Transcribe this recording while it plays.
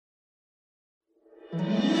Isn't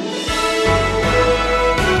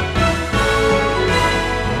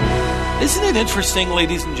it interesting,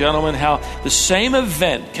 ladies and gentlemen, how the same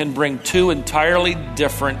event can bring two entirely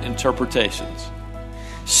different interpretations?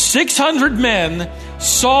 600 men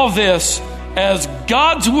saw this as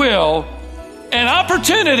God's will, an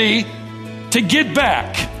opportunity to get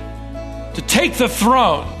back, to take the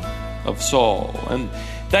throne of Saul and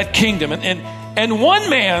that kingdom. And one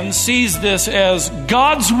man sees this as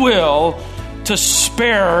God's will to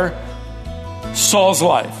spare Saul's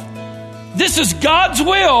life. This is God's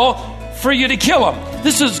will for you to kill him.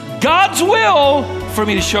 This is God's will for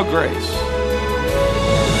me to show grace.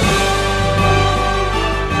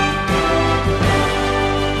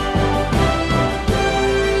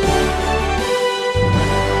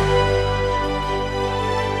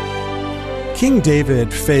 King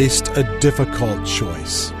David faced a difficult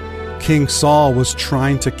choice. King Saul was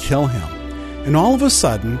trying to kill him, and all of a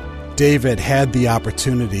sudden, David had the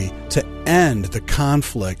opportunity to end the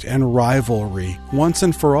conflict and rivalry once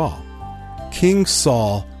and for all. King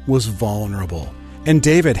Saul was vulnerable, and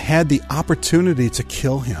David had the opportunity to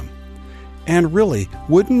kill him. And really,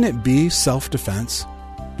 wouldn't it be self-defense?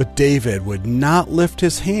 But David would not lift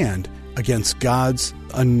his hand against God's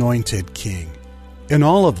anointed king. In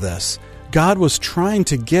all of this, God was trying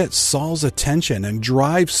to get Saul's attention and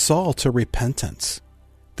drive Saul to repentance.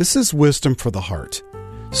 This is wisdom for the heart.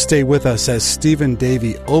 Stay with us as Stephen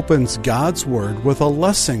Davey opens God's Word with a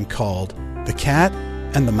lesson called The Cat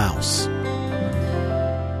and the Mouse.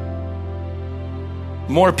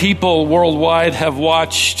 More people worldwide have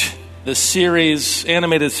watched the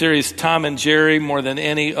animated series Tom and Jerry, more than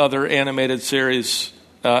any other animated series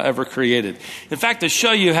ever created. In fact, to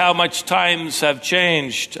show you how much times have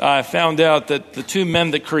changed, I found out that the two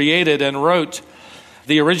men that created and wrote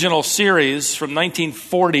the original series from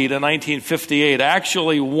 1940 to 1958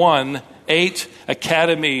 actually won 8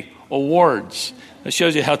 Academy Awards. That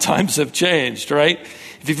shows you how times have changed, right?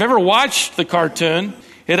 If you've ever watched the cartoon,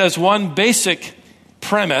 it has one basic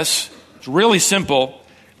premise. It's really simple.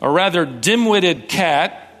 A rather dim-witted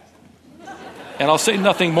cat, and I'll say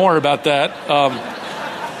nothing more about that,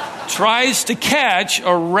 tries to catch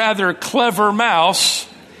a rather clever mouse,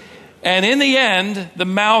 and in the end, the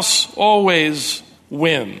mouse always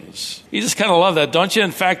wins. You just kind of love that, don't you?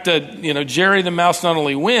 In fact, Jerry the mouse not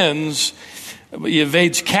only wins, he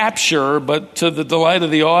evades capture, but to the delight of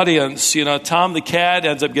the audience, Tom the cat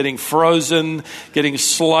ends up getting frozen, getting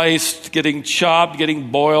sliced, getting chopped,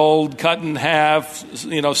 getting boiled, cut in half,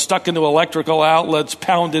 stuck into electrical outlets,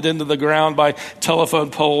 pounded into the ground by telephone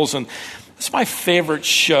poles. And it's my favorite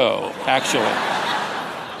show, actually.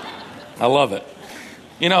 I love it.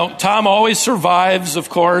 Tom always survives, of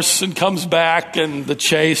course, and comes back, and the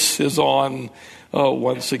chase is on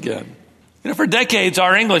once again. For decades,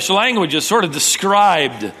 our English language has sort of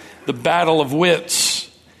described the battle of wits,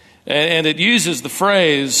 and it uses the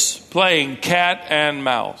phrase playing cat and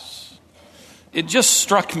mouse. It just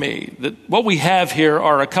struck me that what we have here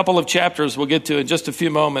are a couple of chapters we'll get to in just a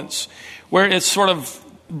few moments, where it's sort of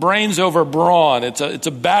brains over brawn. It's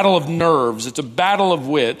a battle of nerves. It's a battle of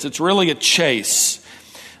wits. It's really a chase.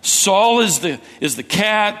 Saul is the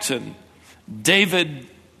cat, and David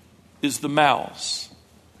is the mouse.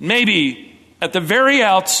 Maybe at the very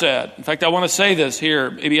outset, in fact, I want to say this here,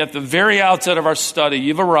 maybe at the very outset of our study,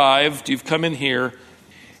 you've arrived, you've come in here,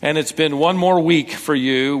 and it's been one more week for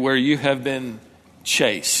you where you have been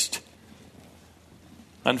chased,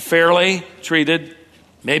 unfairly treated,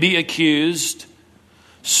 maybe accused,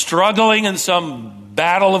 struggling in some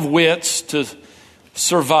battle of wits to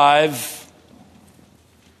survive.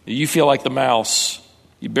 You feel like the mouse.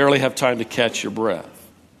 You barely have time to catch your breath.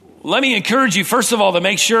 Let me encourage you, first of all, to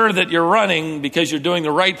make sure that you're running because you're doing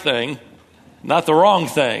the right thing, not the wrong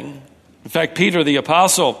thing. In fact, Peter the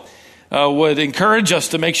Apostle would encourage us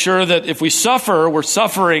to make sure that if we suffer, we're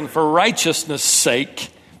suffering for righteousness' sake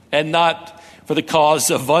and not for the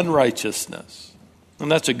cause of unrighteousness.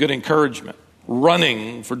 And that's a good encouragement.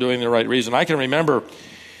 Running for doing the right reason. I can remember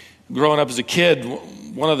growing up as a kid,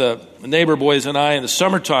 one of the neighbor boys and I in the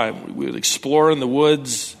summertime, we would explore in the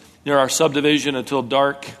woods near our subdivision until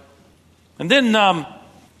dark. And then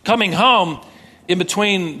coming home, in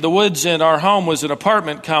between the woods and our home was an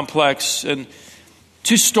apartment complex, and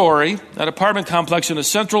 2-story. That apartment complex in a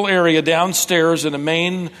central area downstairs in a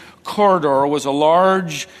main corridor was a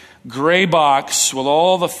large gray box with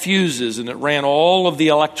all the fuses, and it ran all of the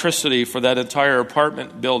electricity for that entire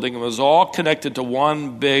apartment building. It was all connected to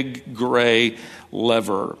one big gray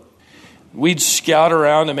lever. We'd scout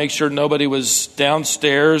around to make sure nobody was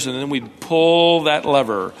downstairs, and then we'd pull that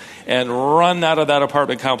lever and run out of that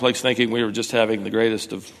apartment complex thinking we were just having the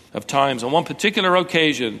greatest of times. On one particular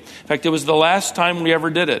occasion, in fact, it was the last time we ever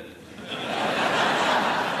did it.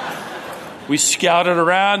 We scouted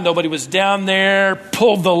around, nobody was down there,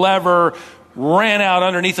 pulled the lever, ran out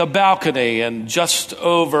underneath a balcony, and just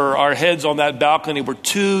over our heads on that balcony were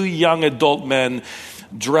two young adult men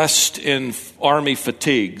dressed in army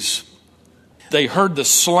fatigues. They heard the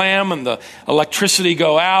slam and the electricity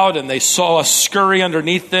go out, and they saw us scurry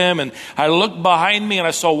underneath them. And I looked behind me, and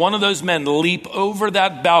I saw one of those men leap over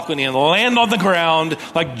that balcony and land on the ground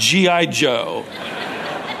like G.I. Joe.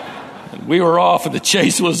 And we were off, and the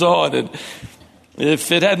chase was on. And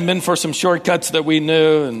if it hadn't been for some shortcuts that we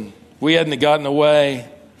knew, and we hadn't gotten away,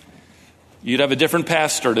 you'd have a different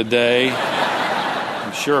pastor today.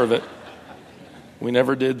 I'm sure of it. We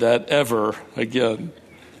never did that ever again.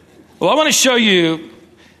 Well, I want to show you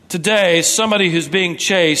today somebody who's being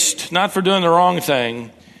chased, not for doing the wrong thing,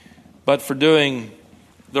 but for doing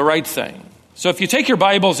the right thing. So if you take your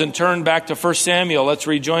Bibles and turn back to 1 Samuel, let's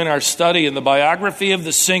rejoin our study in the biography of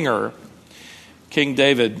the singer, King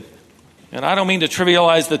David. And I don't mean to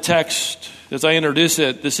trivialize the text as I introduce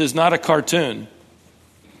it. This is not a cartoon.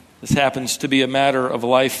 This happens to be a matter of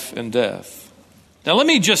life and death. Now let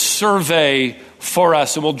me just survey for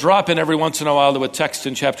us, and we'll drop in every once in a while to a text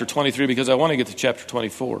in chapter 23 because I want to get to chapter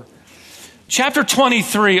 24. Chapter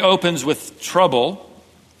 23 opens with trouble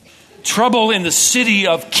in the city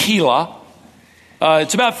of Keilah.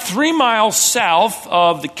 It's about 3 miles south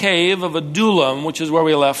of the cave of Adullam, which is where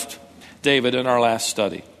we left David in our last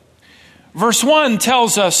study. Verse 1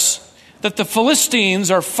 tells us that the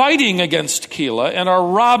Philistines are fighting against Keilah and are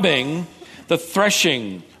robbing the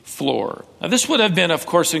threshing floor. Now, this would have been, of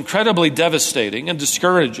course, incredibly devastating and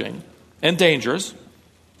discouraging and dangerous.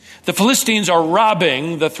 The Philistines are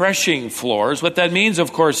robbing the threshing floors. What that means,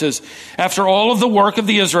 of course, is after all of the work of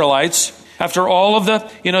the Israelites, after all of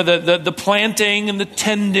the planting and the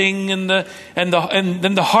tending and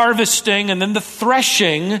then the harvesting and then the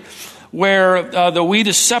threshing, where the wheat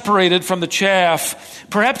is separated from the chaff,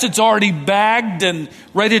 perhaps it's already bagged and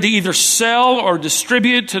ready to either sell or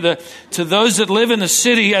distribute to those that live in the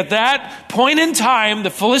city. At that point in time, the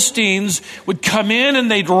Philistines would come in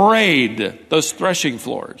and they'd raid those threshing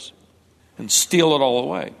floors and steal it all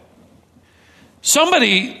away.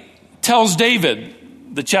 Somebody tells David,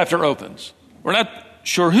 the chapter opens. We're not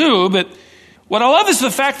sure who, but what I love is the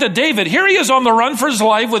fact that David, here he is on the run for his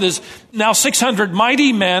life with his now 600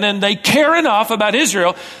 mighty men, and they care enough about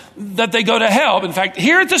Israel that they go to help. In fact,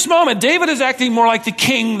 here at this moment, David is acting more like the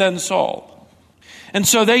king than Saul. And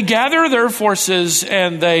so they gather their forces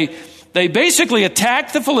and they basically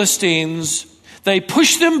attack the Philistines. They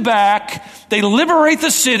push them back. They liberate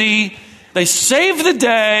the city. They save the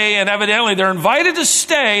day, and evidently they're invited to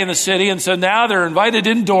stay in the city. And so now they're invited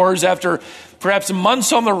indoors after perhaps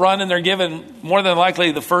months on the run, and they're given more than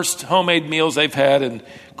likely the first homemade meals they've had in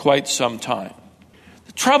quite some time.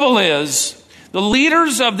 The trouble is, the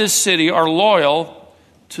leaders of this city are loyal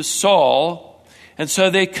to Saul, and so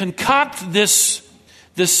they concoct this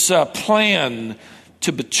plan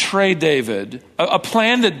to betray David, a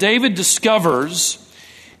plan that David discovers.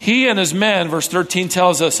 He and his men, verse 13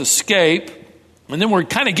 tells us, escape. And then we're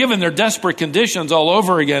kind of given their desperate conditions all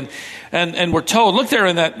over again. And we're told, look there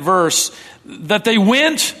in that verse, that they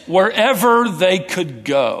went wherever they could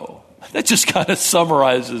go. That just kind of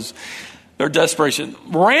summarizes their desperation.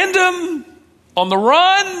 Random, on the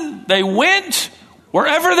run, they went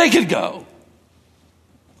wherever they could go.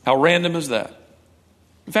 How random is that?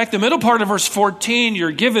 In fact, the middle part of verse 14,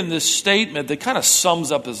 you're given this statement that kind of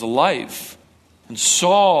sums up his life. And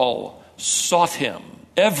Saul sought him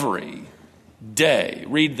every day.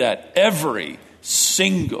 Read that. Every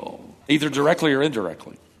single, either directly or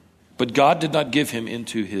indirectly. But God did not give him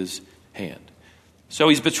into his hand. So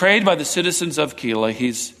he's betrayed by the citizens of Keilah.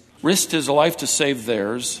 He's risked his life to save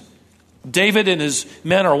theirs. David and his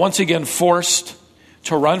men are once again forced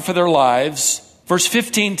to run for their lives. Verse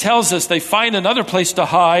 15 tells us they find another place to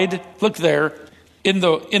hide. Look there. In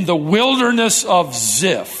the wilderness of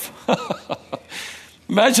Ziph.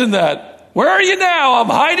 Imagine that. Where are you now? I'm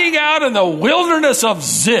hiding out in the wilderness of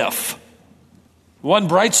Ziph. One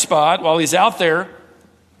bright spot, while he's out there,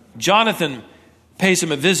 Jonathan pays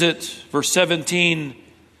him a visit. Verse 17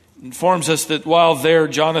 informs us that while there,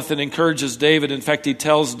 Jonathan encourages David. In fact, he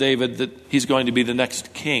tells David that he's going to be the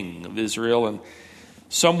next king of Israel. And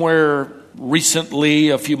somewhere recently,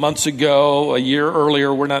 a few months ago, a year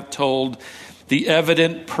earlier, we're not told, the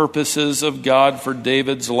evident purposes of God for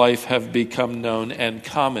David's life have become known and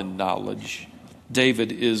common knowledge.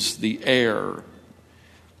 David is the heir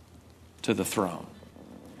to the throne.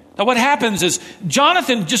 Now what happens is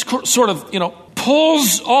Jonathan just sort of,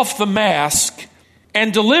 pulls off the mask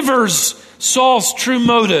and delivers Saul's true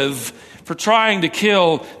motive for trying to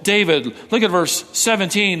kill David. Look at verse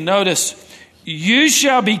 17. Notice, you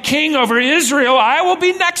shall be king over Israel. I will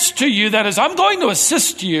be next to you. That is, I'm going to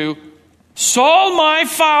assist you. Saul, my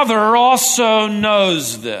father, also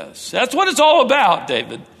knows this. That's what it's all about,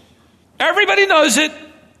 David. Everybody knows it.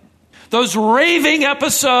 Those raving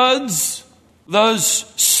episodes, those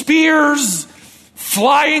spears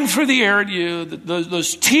flying through the air at you,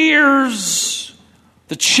 those tears,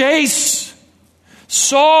 the chase.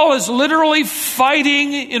 Saul is literally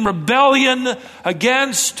fighting in rebellion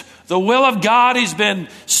against the will of God. He's been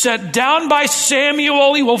set down by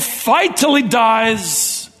Samuel. He will fight till he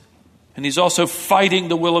dies. And he's also fighting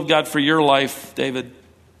the will of God for your life, David.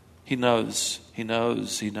 He knows.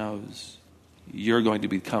 You're going to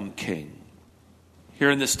become king. Here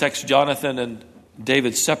in this text, Jonathan and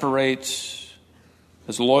David separate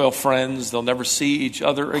as loyal friends. They'll never see each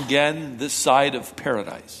other again this side of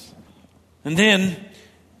paradise. And then,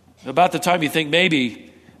 about the time you think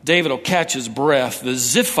maybe David will catch his breath, the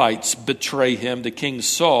Ziphites betray him to King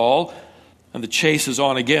Saul, and the chase is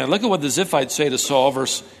on again. Look at what the Ziphites say to Saul,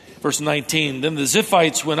 verse 19. Then the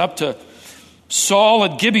Ziphites went up to Saul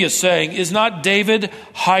at Gibeah, saying, is not David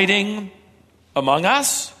hiding among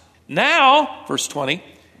us? Now, verse 20,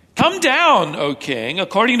 come down, O king,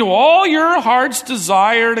 according to all your heart's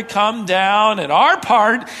desire to come down, and our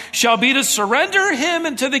part shall be to surrender him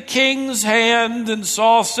into the king's hand. And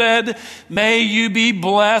Saul said, may you be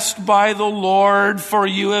blessed by the Lord, for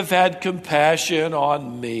you have had compassion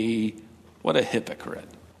on me. What a hypocrite.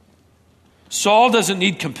 Saul doesn't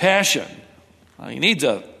need compassion. He needs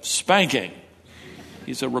a spanking.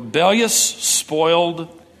 He's a rebellious,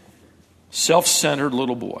 spoiled, self-centered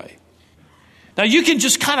little boy. Now you can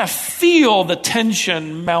just kind of feel the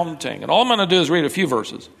tension mounting. And all I'm going to do is read a few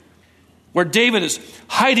verses where David is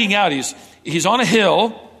hiding out. He's on a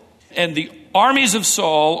hill and the armies of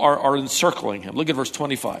Saul are encircling him. Look at verse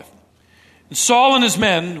 25. And Saul and his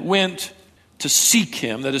men went to seek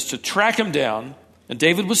him, that is to track him down. And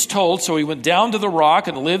David was told, so he went down to the rock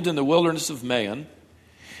and lived in the wilderness of Maon.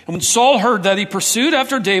 And when Saul heard that, he pursued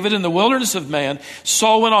after David in the wilderness of Maon.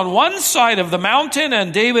 Saul went on one side of the mountain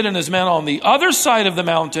and David and his men on the other side of the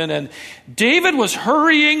mountain. And David was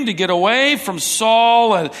hurrying to get away from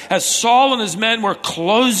Saul. And as Saul and his men were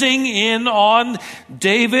closing in on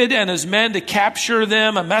David and his men to capture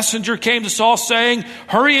them, a messenger came to Saul saying,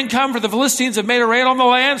 hurry and come, for the Philistines have made a raid on the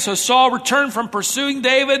land. So Saul returned from pursuing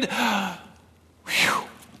David. Whew.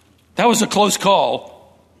 That was a close call.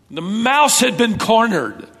 The mouse had been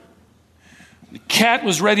cornered. The cat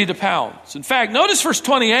was ready to pounce. In fact, notice verse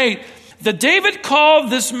 28, that David called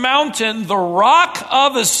this mountain the Rock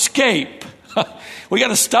of Escape. We got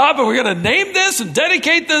to stop and we're going to name this and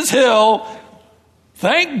dedicate this hill.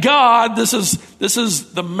 Thank God this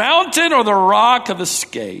is the mountain or the Rock of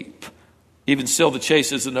Escape. Even still, the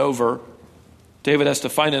chase isn't over. David has to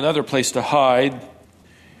find another place to hide.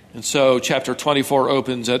 And so chapter 24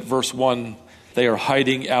 opens at verse 1. They are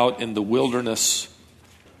hiding out in the wilderness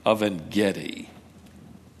of En-Gedi.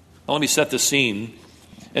 Now, let me set the scene.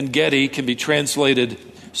 En-Gedi can be translated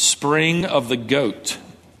spring of the goat.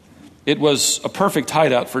 It was a perfect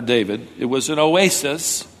hideout for David. It was an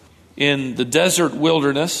oasis in the desert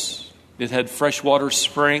wilderness. It had freshwater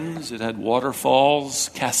springs. It had waterfalls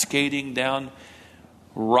cascading down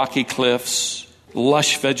rocky cliffs,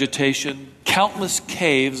 lush vegetation, countless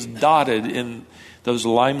caves dotted in those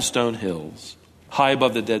limestone hills high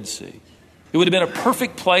above the Dead Sea. It would have been a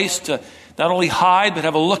perfect place to not only hide, but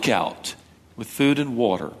have a lookout with food and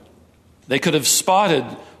water. They could have spotted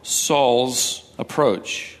Saul's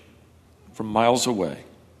approach from miles away.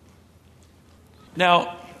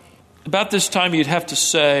 Now, about this time, you'd have to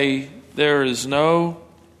say, there is no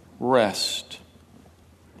rest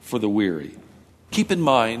for the weary. Keep in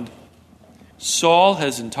mind, Saul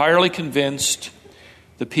has entirely convinced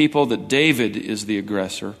the people that David is the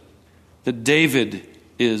aggressor, that David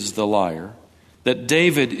is the liar, that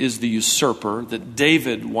David is the usurper, that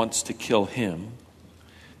David wants to kill him.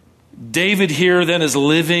 David here then is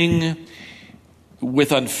living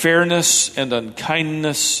with unfairness and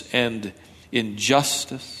unkindness and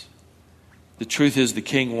injustice. The truth is the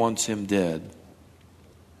king wants him dead.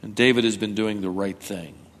 And David has been doing the right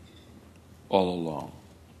thing all along.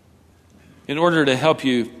 In order to help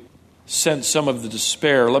you sense some of the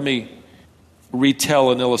despair, let me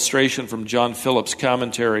retell an illustration from John Phillips'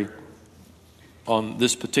 commentary on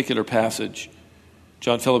this particular passage.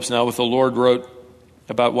 John Phillips, now with the Lord, wrote,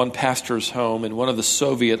 about one pastor's home in one of the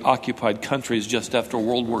Soviet-occupied countries just after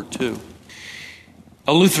World War II.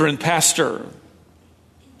 A Lutheran pastor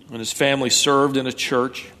and his family served in a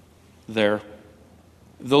church there.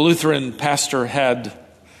 The Lutheran pastor had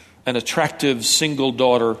an attractive single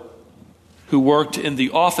daughter who worked in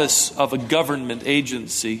the office of a government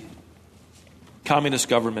agency, communist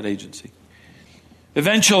government agency.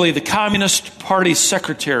 Eventually, the Communist Party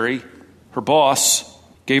secretary, her boss,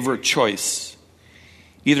 gave her a choice.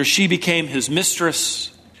 Either she became his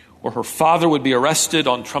mistress or her father would be arrested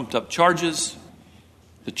on trumped-up charges.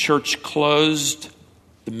 The church closed.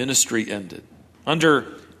 The ministry ended. Under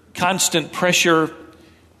constant pressure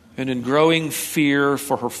and in growing fear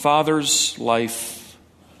for her father's life,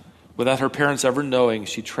 without her parents ever knowing,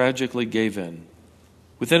 she tragically gave in.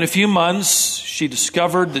 Within a few months, she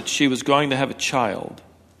discovered that she was going to have a child.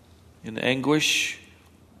 In anguish,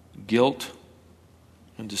 guilt,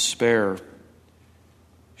 and despair,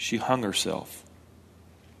 she hung herself.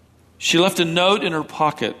 She left a note in her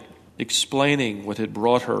pocket explaining what had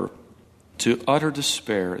brought her to utter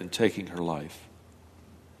despair in taking her life.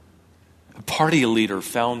 A party leader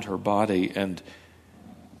found her body and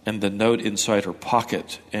the note inside her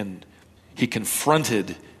pocket, and he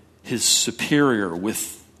confronted his superior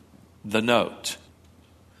with the note.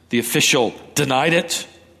 The official denied it,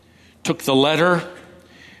 took the letter,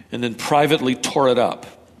 and then privately tore it up.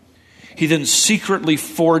 He then secretly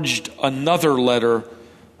forged another letter,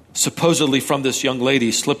 supposedly from this young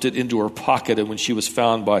lady, slipped it into her pocket, and when she was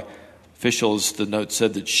found by officials, the note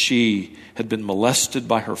said that she had been molested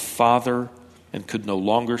by her father and could no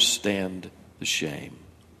longer stand the shame.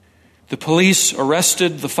 The police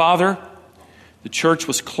arrested the father. The church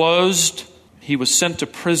was closed. He was sent to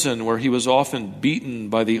prison, where he was often beaten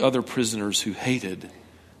by the other prisoners who hated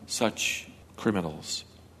such criminals.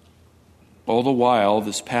 All the while,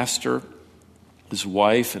 this pastor, his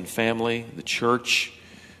wife and family, the church,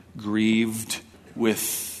 grieved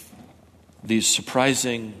with these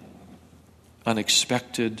surprising,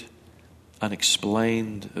 unexpected,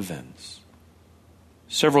 unexplained events.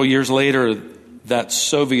 Several years later, that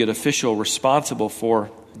Soviet official responsible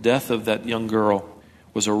for the death of that young girl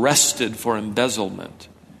was arrested for embezzlement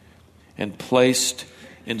and placed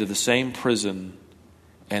into the same prison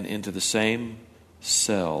and into the same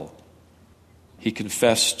cell. He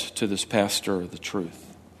confessed to this pastor the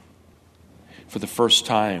truth. For the first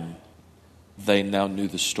time, they now knew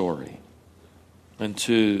the story. And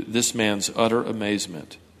to this man's utter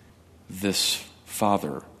amazement, this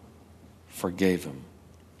father forgave him,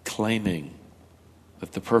 claiming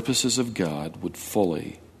that the purposes of God would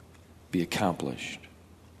fully be accomplished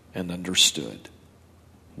and understood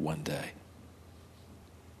one day.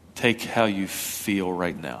 Take how you feel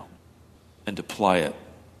right now and apply it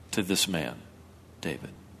to this man, David.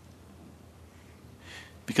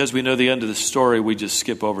 Because we know the end of the story, we just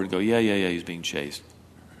skip over and go, yeah, he's being chased.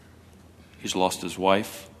 He's lost his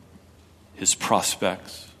wife, his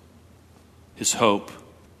prospects, his hope.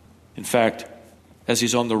 In fact, as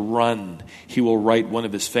he's on the run, he will write one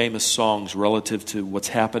of his famous songs relative to what's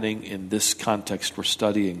happening in this context we're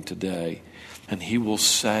studying today. And he will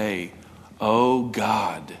say, "O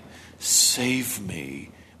God, save me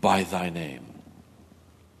by thy name.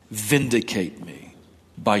 Vindicate me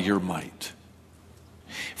by your might.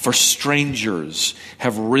 For strangers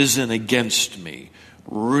have risen against me.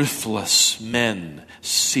 Ruthless men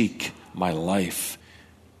seek my life.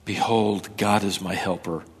 Behold, God is my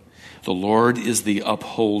helper. The Lord is the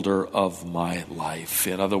upholder of my life."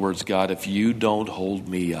 In other words, God, if you don't hold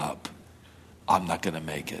me up, I'm not going to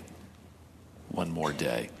make it one more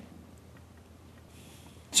day.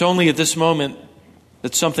 It's only at this moment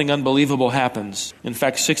that something unbelievable happens. In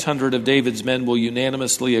fact, 600 of David's men will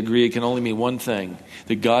unanimously agree it can only mean one thing,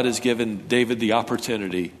 that God has given David the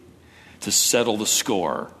opportunity to settle the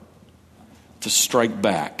score, to strike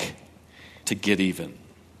back, to get even.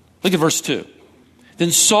 Look at verse 2.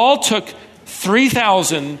 Then Saul took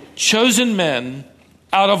 3,000 chosen men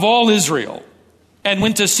out of all Israel and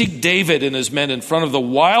went to seek David and his men in front of the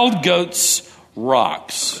wild goats'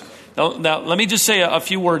 rocks. Now let me just say a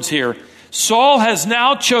few words here. Saul has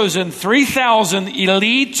now chosen 3,000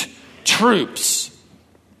 elite troops.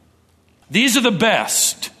 These are the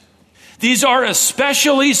best. These are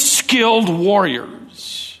especially skilled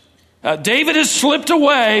warriors. David has slipped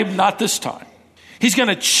away, not this time. He's going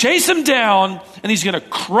to chase him down and he's going to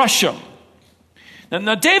crush him.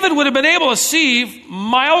 Now David would have been able to see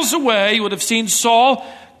miles away. He would have seen Saul,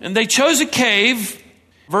 and they chose a cave.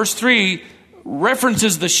 Verse 3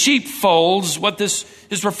 references the sheepfolds. What this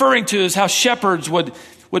is referring to is how shepherds would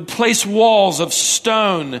would place walls of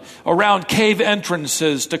stone around cave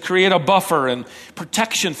entrances to create a buffer and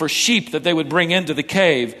protection for sheep that they would bring into the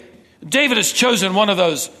cave. David has chosen one of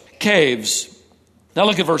those caves. Now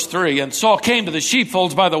look at verse 3. And Saul came to the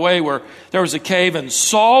sheepfolds by the way where there was a cave, and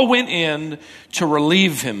Saul went in to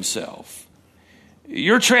relieve himself.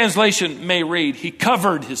 Your translation may read, he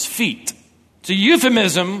covered his feet. It's a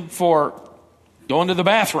euphemism for going to the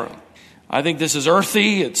bathroom. I think this is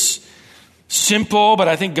earthy. It's simple, but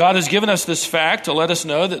I think God has given us this fact to let us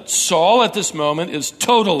know that Saul at this moment is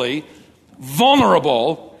totally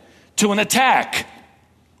vulnerable to an attack.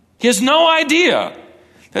 He has no idea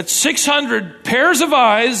that 600 pairs of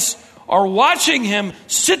eyes are watching him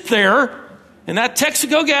sit there in that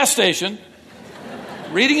Texaco gas station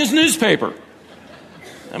reading his newspaper.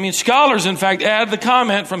 I mean, scholars, in fact, add the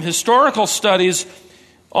comment from historical studies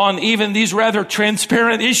on even these rather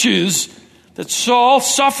transparent issues that Saul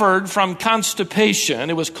suffered from constipation.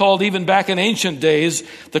 It was called, even back in ancient days,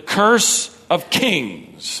 the curse of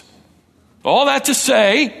kings. All that to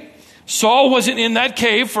say, Saul wasn't in that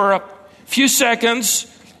cave for a few seconds,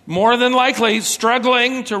 more than likely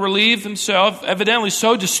struggling to relieve himself, evidently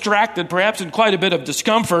so distracted, perhaps in quite a bit of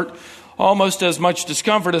discomfort, almost as much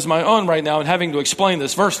discomfort as my own right now in having to explain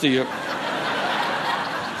this verse to you.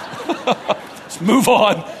 Let's move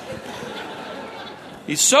on.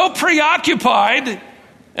 He's so preoccupied,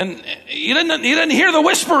 and he didn't hear the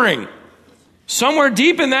whispering somewhere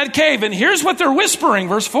deep in that cave. And here's what they're whispering,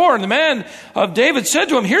 verse 4. And the man of David said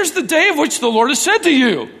to him, here's the day of which the Lord has said to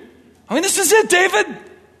you. I mean, this is it, David.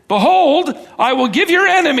 Behold, I will give your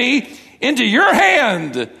enemy into your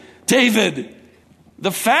hand, David.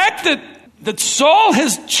 The fact that Saul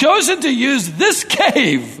has chosen to use this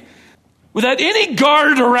cave without any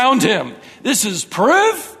guard around him, this is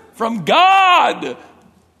proof from God.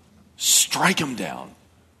 Strike him down.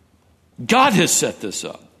 God has set this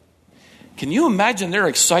up. Can you imagine their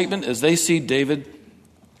excitement as they see David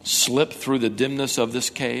slip through the dimness of this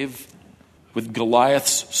cave with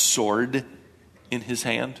Goliath's sword in his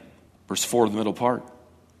hand? Verse 4 of the middle part.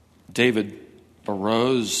 David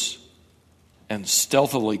arose and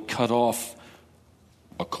stealthily cut off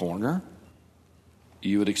a corner.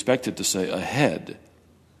 You would expect it to say a head,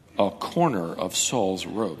 a corner of Saul's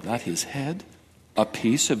robe, not his head, a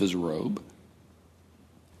piece of his robe.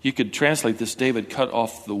 You could translate this, David cut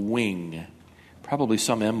off the wing, probably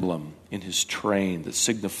some emblem in his train that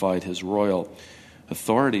signified his royal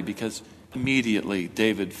authority, because immediately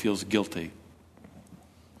David feels guilty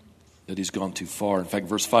that he's gone too far. In fact,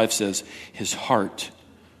 verse 5 says, his heart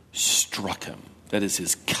struck him. That is,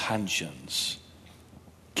 his conscience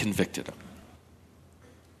convicted him.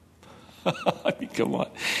 I mean, come on.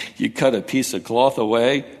 You cut a piece of cloth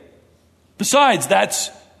away. Besides, that's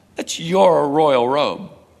your royal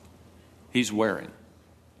robe he's wearing.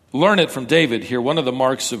 Learn it from David here. One of the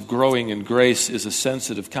marks of growing in grace is a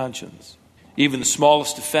sensitive conscience. Even the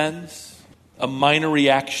smallest offense, a minor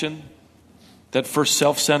reaction, that first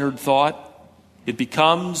self-centered thought, it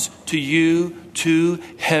becomes to you too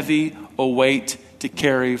heavy a weight to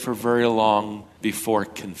carry for very long before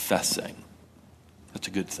confessing. That's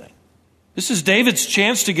a good thing. This is David's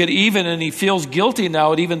chance to get even, and he feels guilty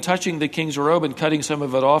now at even touching the king's robe and cutting some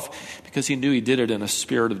of it off because he knew he did it in a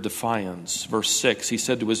spirit of defiance. Verse 6, he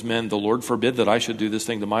said to his men, the Lord forbid that I should do this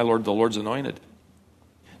thing to my Lord, the Lord's anointed.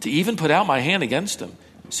 To even put out my hand against him,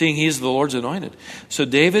 seeing he is the Lord's anointed. So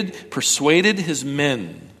David persuaded his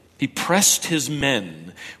men. He pressed his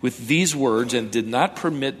men with these words and did not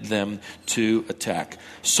permit them to attack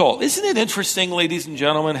Saul. Isn't it interesting, ladies and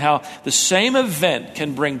gentlemen, how the same event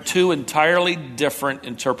can bring two entirely different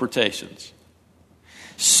interpretations?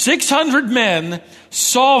 600 men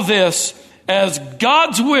saw this as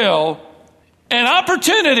God's will, an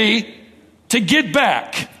opportunity to get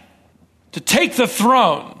back, to take the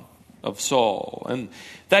throne of Saul and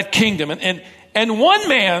that kingdom. And one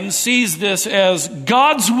man sees this as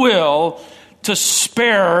God's will to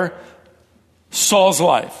spare Saul's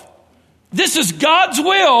life. This is God's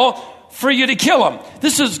will for you to kill him.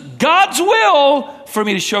 This is God's will for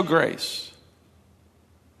me to show grace.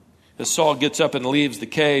 As Saul gets up and leaves the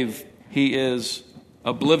cave, he is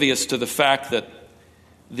oblivious to the fact that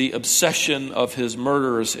the obsession of his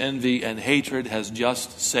murderous envy and hatred has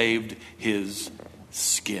just saved his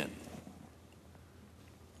skin.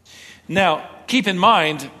 Now, keep in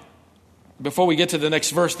mind, before we get to the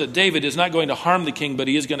next verse, that David is not going to harm the king, but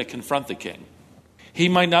he is going to confront the king. He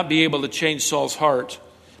might not be able to change Saul's heart,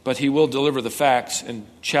 but he will deliver the facts and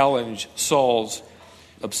challenge Saul's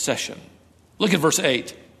obsession. Look at verse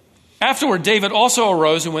 8. Afterward, David also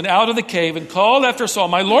arose and went out of the cave and called after Saul,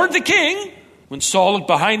 my lord the king. When Saul looked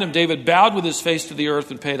behind him, David bowed with his face to the earth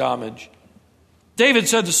and paid homage. David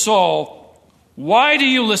said to Saul, "Why do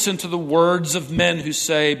you listen to the words of men who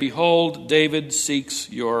say, 'Behold, David seeks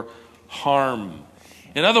your harm'?"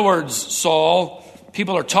 In other words, Saul,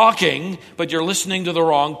 people are talking, but you're listening to the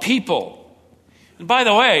wrong people. And by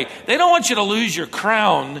the way, they don't want you to lose your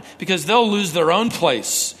crown because they'll lose their own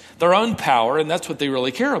place, their own power, and that's what they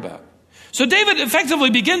really care about. So David effectively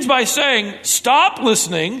begins by saying, stop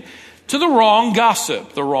listening to the wrong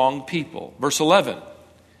gossip, the wrong people. Verse 11,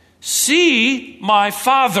 see my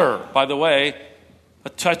father. By the way, a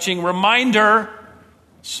touching reminder,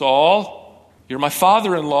 Saul, you're my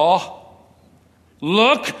father-in-law.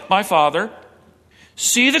 Look, my father,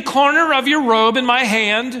 see the corner of your robe in my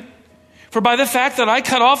hand. For by the fact that I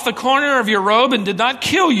cut off the corner of your robe and did not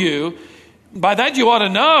kill you, by that you ought to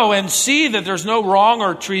know and see that there's no wrong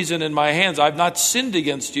or treason in my hands. I've not sinned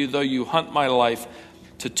against you, though you hunt my life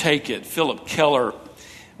to take it. Philip Keller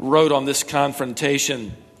wrote on this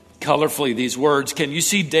confrontation colorfully these words. Can you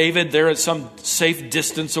see David there at some safe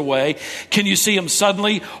distance away? Can you see him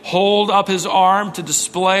suddenly hold up his arm to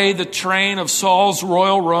display the train of Saul's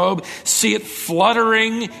royal robe? See it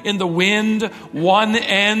fluttering in the wind, one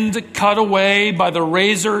end cut away by the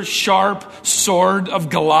razor-sharp sword of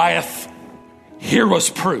Goliath. Here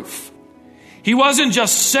was proof. He wasn't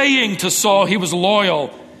just saying to Saul he was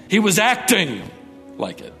loyal. He was acting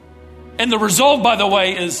like it. And the result, by the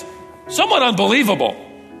way, is somewhat unbelievable.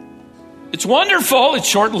 It's wonderful. It's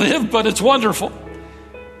short-lived, but it's wonderful.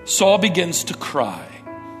 Saul begins to cry.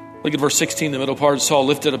 Look at verse 16, the middle part. Saul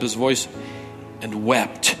lifted up his voice and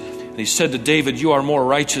wept. And he said to David, you are more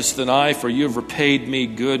righteous than I, for you have repaid me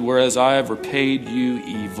good, whereas I have repaid you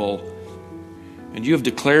evil. And you have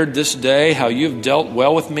declared this day how you have dealt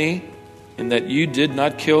well with me, and that you did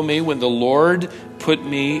not kill me when the Lord put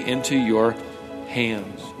me into your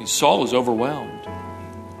hands. And Saul was overwhelmed.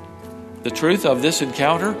 The truth of this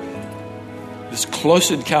encounter, this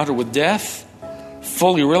close encounter with death,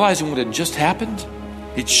 fully realizing what had just happened,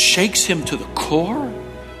 it shakes him to the core.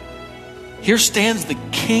 Here stands the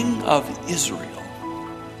King of Israel,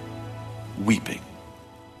 weeping.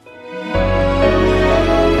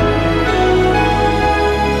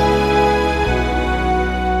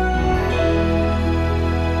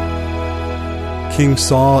 King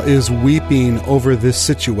Saul is weeping over this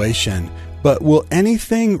situation, but will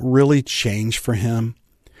anything really change for him?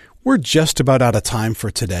 We're just about out of time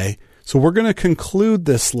for today, so we're going to conclude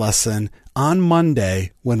this lesson on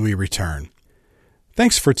Monday when we return.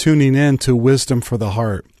 Thanks for tuning in to Wisdom for the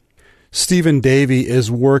Heart. Stephen Davey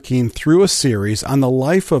is working through a series on the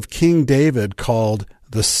life of King David called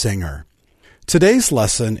The Singer. Today's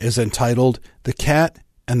lesson is entitled The Cat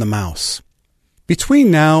and the Mouse. Between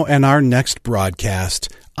now and our next broadcast,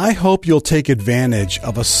 I hope you'll take advantage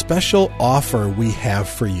of a special offer we have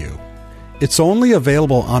for you. It's only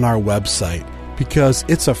available on our website because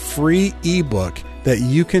it's a free ebook that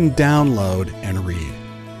you can download and read.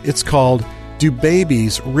 It's called Do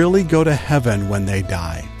Babies Really Go to Heaven When They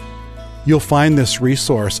Die? You'll find this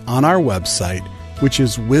resource on our website, which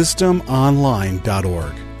is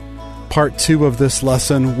wisdomonline.org. Part 2 of this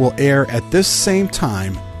lesson will air at this same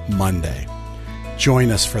time Monday.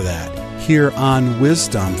 Join us for that here on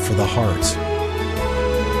Wisdom for the Heart.